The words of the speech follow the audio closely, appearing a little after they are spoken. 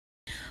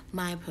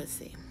My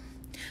pussy.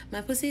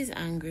 My pussy is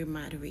angry,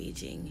 mad,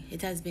 raging.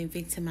 It has been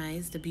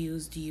victimized,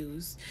 abused,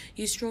 used.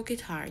 You stroke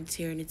it hard,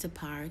 tearing it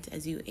apart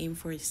as you aim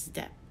for its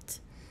depth,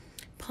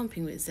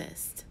 pumping with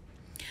zest.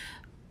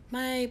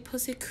 My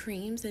pussy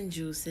creams and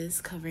juices,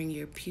 covering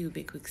your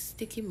pubic with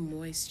sticky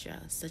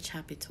moisture, such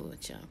happy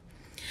torture.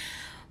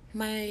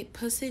 My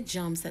pussy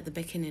jumps at the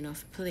beckoning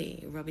of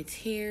play, rub it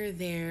here,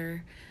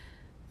 there,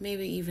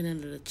 maybe even a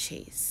little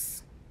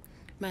chase.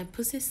 My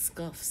pussy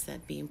scoffs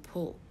at being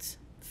poked,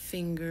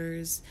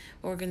 fingers,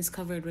 organs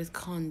covered with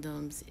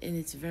condoms in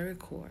its very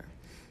core.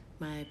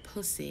 My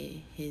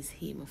pussy is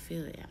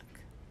hemophiliac.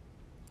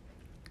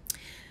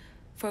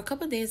 For a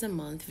couple days a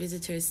month,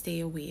 visitors stay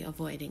away,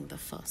 avoiding the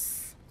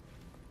fuss.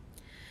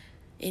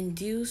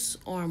 Induced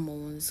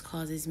hormones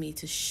causes me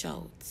to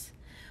shout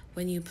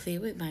when you play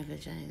with my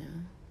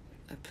vagina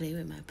or play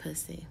with my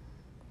pussy.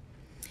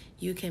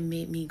 You can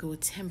make me go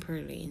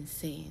temporarily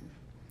insane.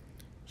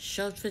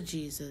 Shout for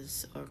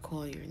Jesus or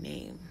call your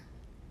name.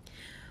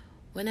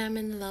 When I'm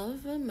in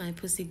love, my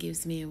pussy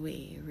gives me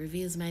away,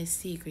 reveals my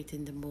secret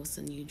in the most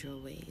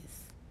unusual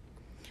ways.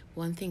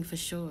 One thing for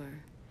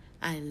sure,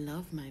 I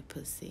love my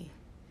pussy,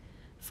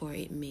 for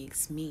it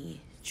makes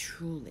me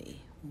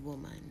truly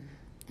woman.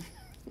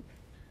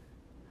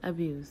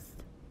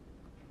 Abused.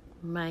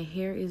 My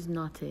hair is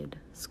knotted,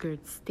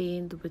 skirt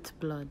stained with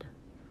blood.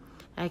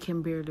 I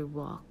can barely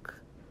walk.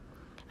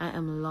 I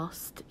am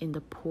lost in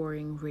the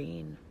pouring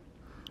rain.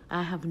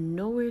 I have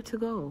nowhere to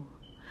go.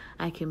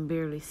 I can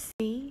barely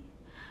see.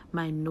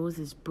 My nose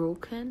is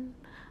broken.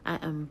 I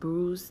am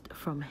bruised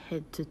from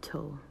head to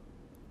toe.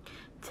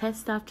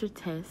 Test after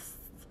test,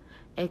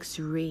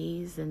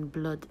 x-rays and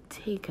blood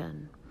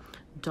taken.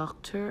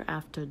 Doctor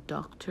after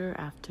doctor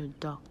after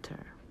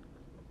doctor.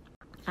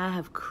 I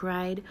have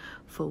cried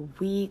for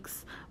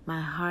weeks.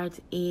 My heart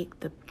ached.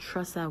 The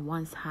trust I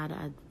once had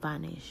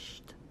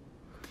vanished.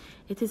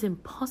 It is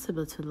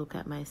impossible to look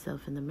at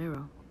myself in the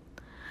mirror.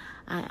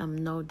 I am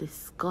now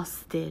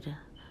disgusted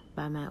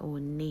by my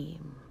own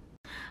name.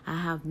 I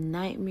have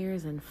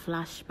nightmares and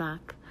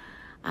flashback.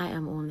 I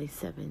am only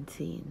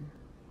 17.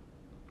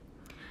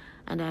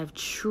 And I have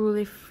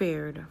truly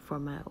feared for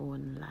my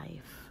own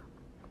life.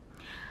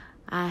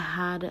 I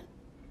had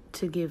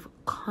to give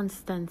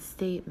constant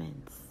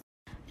statements.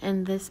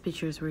 And these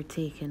pictures were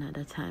taken at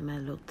the time I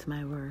looked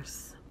my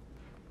worst.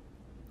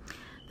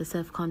 The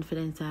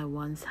self-confidence I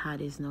once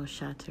had is now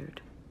shattered.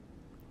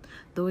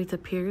 Though it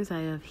appears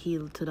I have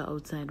healed to the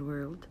outside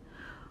world,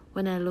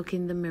 when I look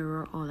in the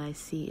mirror, all I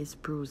see is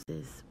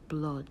bruises,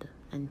 blood,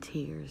 and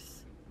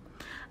tears.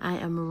 I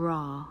am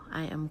raw.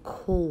 I am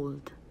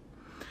cold.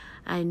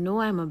 I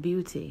know I'm a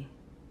beauty,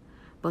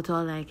 but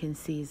all I can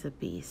see is a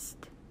beast.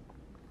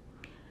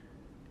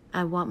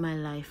 I want my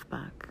life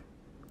back,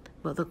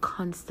 but the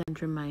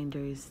constant reminder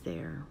is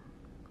there.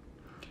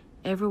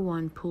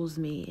 Everyone pulls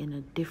me in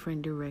a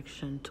different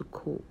direction to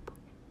cope.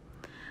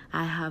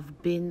 I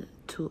have been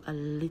to a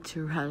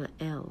literal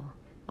hell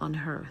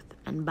on earth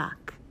and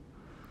back.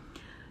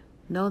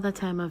 Now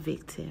that I'm a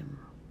victim,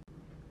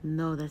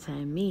 now that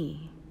I'm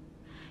me,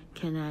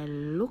 can I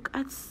look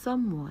at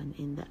someone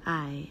in the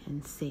eye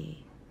and say,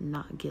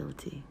 not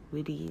guilty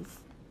with ease?